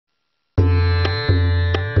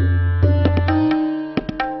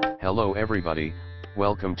Hello everybody,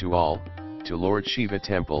 welcome to all, to Lord Shiva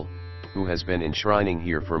temple, who has been enshrining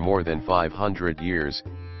here for more than 500 years,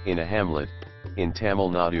 in a hamlet, in Tamil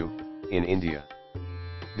Nadu, in India.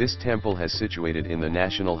 This temple has situated in the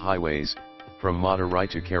national highways, from Madurai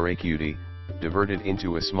to Karaikudi, diverted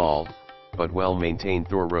into a small, but well-maintained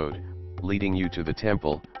Thor road, leading you to the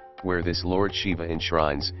temple, where this Lord Shiva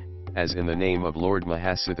enshrines, as in the name of Lord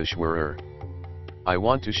Maha Siddeshwarar. I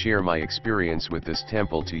want to share my experience with this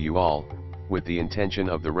temple to you all, with the intention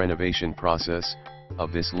of the renovation process,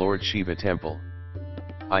 of this Lord Shiva temple.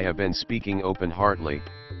 I have been speaking open-heartedly,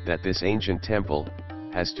 that this ancient temple,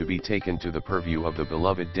 has to be taken to the purview of the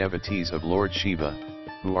beloved devotees of Lord Shiva,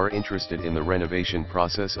 who are interested in the renovation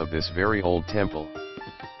process of this very old temple.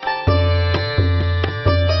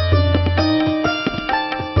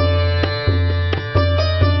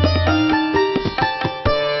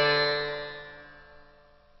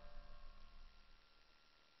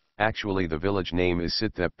 Actually the village name is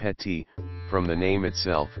Siddha Patti. From the name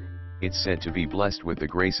itself, it's said to be blessed with the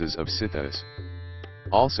graces of siddhas.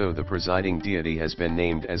 Also the presiding deity has been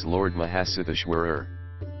named as Lord Maha Siddeshwarar.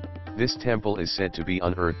 This temple is said to be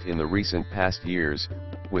unearthed in the recent past years,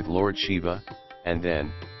 with Lord Shiva, and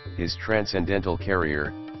then, his transcendental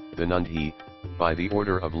carrier, the Nandhi, by the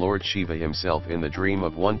order of Lord Shiva himself in the dream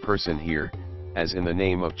of one person here, as in the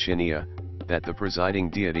name of Chinnaiah, that the presiding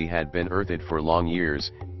deity had been earthed for long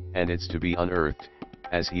years, and it's to be unearthed,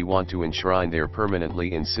 as he want to enshrine there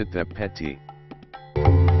permanently in Siddha Patti.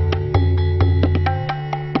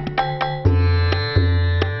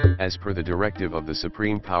 As per the directive of the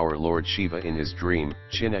Supreme Power Lord Shiva in his dream,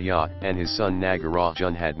 Chinnaiah and his son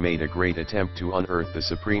Nagarajun had made a great attempt to unearth the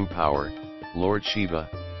Supreme Power, Lord Shiva,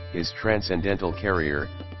 his transcendental carrier,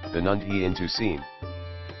 the Nandhi into scene.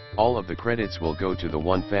 All of the credits will go to the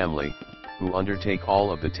one family, who undertake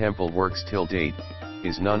all of the temple works till date,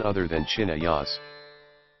 is none other than Chinnaiah's.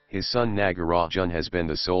 His son Nagarajun has been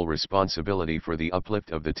the sole responsibility for the uplift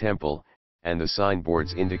of the temple, and the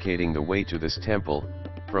signboards indicating the way to this temple,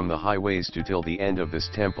 from the highways to till the end of this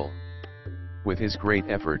temple. With his great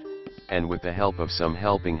effort, and with the help of some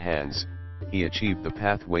helping hands, he achieved the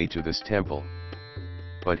pathway to this temple.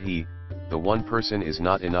 But he, the one person, is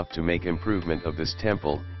not enough to make improvement of this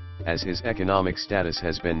temple, as his economic status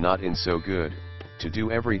has been not in so good, to do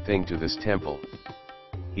everything to this temple.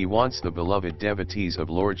 He wants the beloved devotees of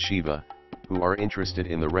Lord Shiva, who are interested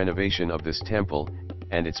in the renovation of this temple,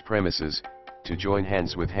 and its premises, to join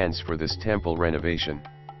hands with hands for this temple renovation.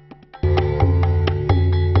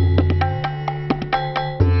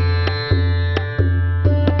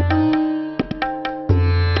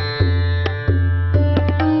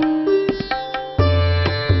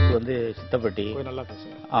 Siddha Patti.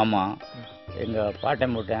 ஆமாம், எங்கள்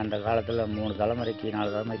பாட்டன் போட்டேன் அந்த காலத்தில் 3 தலைமுறைக்கு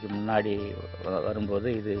 4 தலைமுறைக்கு முன்னாடி வரும்போது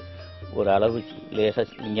இது ஒரு அளவு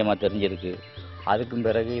லேசாக லிங்கமாக தெரிஞ்சிருக்கு. அதுக்கும்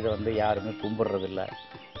பிறகு இதை யாருமே கும்பிட்றதில்ல.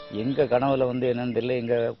 எங்கள் கனவில் என்னென்னு தெரியல,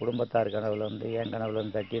 எங்கள் குடும்பத்தார் கனவில் என்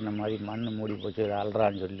கனவில் தட்டி இந்த மாதிரி மண் மூடி போச்சு இதை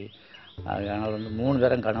அல்றான்னு சொல்லி, அது கனவில் 3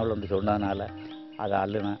 தரம் கனவில் சொன்னதுனால அதை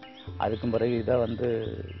அள்ளுனேன். அதுக்கும் பிறகு இதை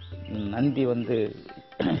நந்தி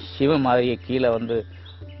சிவன் மாதிரியே கீழே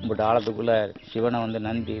உங்கள்கிட்ட ஆழத்துக்குள்ளே சிவனை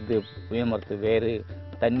நந்தி இது புயமரத்து வேறு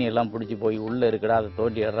தண்ணி எல்லாம் பிடிச்சி போய் உள்ளே இருக்கடா அதை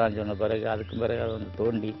தோண்டி இடுறான்னு சொன்ன பிறகு அதுக்கும் பிறகு அதை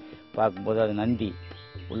தோண்டி பார்க்கும்போது அது நந்தி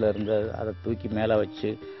உள்ளே இருந்து அதை தூக்கி மேலே வச்சு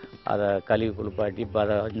அதை கழுவி குளிப்பாட்டி இப்போ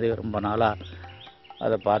அதை ரொம்ப நாளாக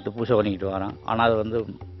அதை பார்த்து பூஜை பண்ணிக்கிட்டு வரோம். ஆனால் அது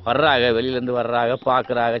வர்றாங்க, வெளியிலேருந்து வர்றாங்க,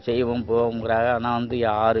 பார்க்குறாங்க, செய்வோம் போவோங்கிறாங்க. ஆனால்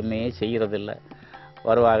யாருமே செய்கிறதில்ல.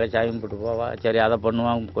 வருவாங்க, சாமி போட்டு போவா, சரி அதை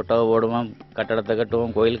பண்ணுவோம், கொட்டவை ஓடுவோம், கட்டடத்தை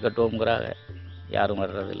கட்டுவோம், கோயில் கட்டுவோங்கிறாங்க. யாரும்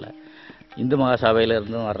வர்றதில்லை. இந்து மகாசபையில்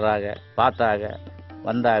இருந்தும் வர்றாங்க, பார்த்தாங்க,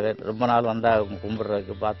 வந்தாங்க, ரொம்ப நாள் வந்தாங்க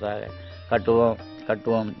கும்பிட்றதுக்கு, பார்த்தாங்க,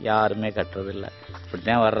 கட்டுவோம், யாருமே கட்டுறதில்லை.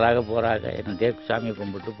 இப்படித்தான் வர்றாங்க போகிறாங்க, என்னதே சாமியை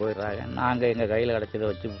கும்பிட்டு போயிடுறாங்க. நாங்கள் எங்கள் கையில் கிடச்சதை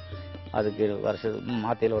வச்சு அதுக்கு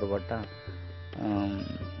மாத்தையில் ஒரு வட்டம்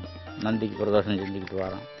நந்திக்கு பிரதோஷம் செஞ்சுக்கிட்டு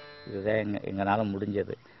வரோம். இதுதான் எங்களால்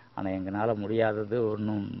முடிஞ்சது. ஆனால் எங்களால் முடியாதது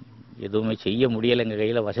ஒன்றும் எதுவுமே செய்ய முடியலை. எங்கள்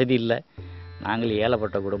கையில் வசதி இல்லை. நாங்கள்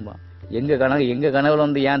ஏழப்பட்ட குடும்பம். எங்கள்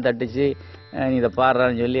கனவில் ஏன் தட்டுச்சு நீ இதை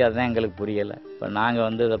பாடுறான்னு சொல்லி அதுதான் எங்களுக்கு புரியலை. இப்போ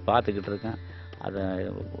நாங்கள் இதை பார்த்துக்கிட்டு இருக்கோம். அதை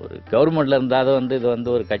ஒரு கவர்மெண்ட்டில் இருந்தாலும் இது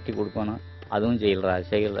ஒரு கட்டி கொடுக்கணும், அதுவும்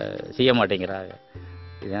செய்ய மாட்டேங்கிறாங்க.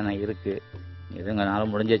 இதான இருக்குது. இதுங்கனால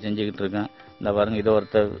முடிஞ்ச செஞ்சுக்கிட்டு இருக்கோம். இந்த பாருங்க, இதை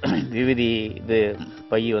ஒருத்தர் விவிதி இது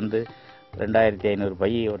பை 2500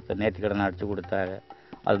 பை ஒருத்தர் நேர்த்திக்கடன் அடித்து கொடுத்தாங்க.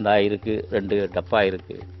 அதுதான் இருக்குது. 2 டப்பா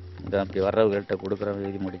இருக்குது. இந்த அப்படி வர்றவங்கள்ட்ட கொடுக்குற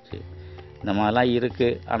விதி முடிச்சு இந்த மாதிரிலாம்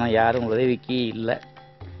இருக்குது. ஆனால் யாரும் உதவிக்கு இல்லை.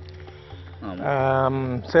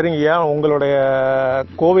 சரிங்கய்யா, உங்களுடைய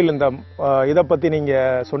கோவில் இந்த இதை பற்றி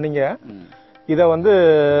நீங்கள் சொன்னீங்க. இதை வந்து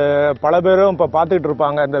பல பேரும் இப்போ பார்த்துக்கிட்டு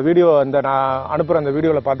இருப்பாங்க. இந்த வீடியோ நான் அனுப்புகிற அந்த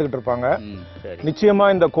வீடியோவில் பார்த்துக்கிட்டு இருப்பாங்க.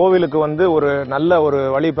 நிச்சயமாக இந்த கோவிலுக்கு வந்து ஒரு நல்ல ஒரு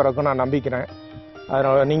வழி பிறக்கும் நான் நம்பிக்கிறேன்.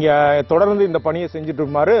 அதனால் நீங்கள் தொடர்ந்து இந்த பணியை செஞ்சுட்டு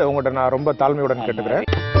இருக்குமாறு உங்கள்கிட்ட நான் ரொம்ப தாழ்மையுடன் கேட்டுக்கிறேன்.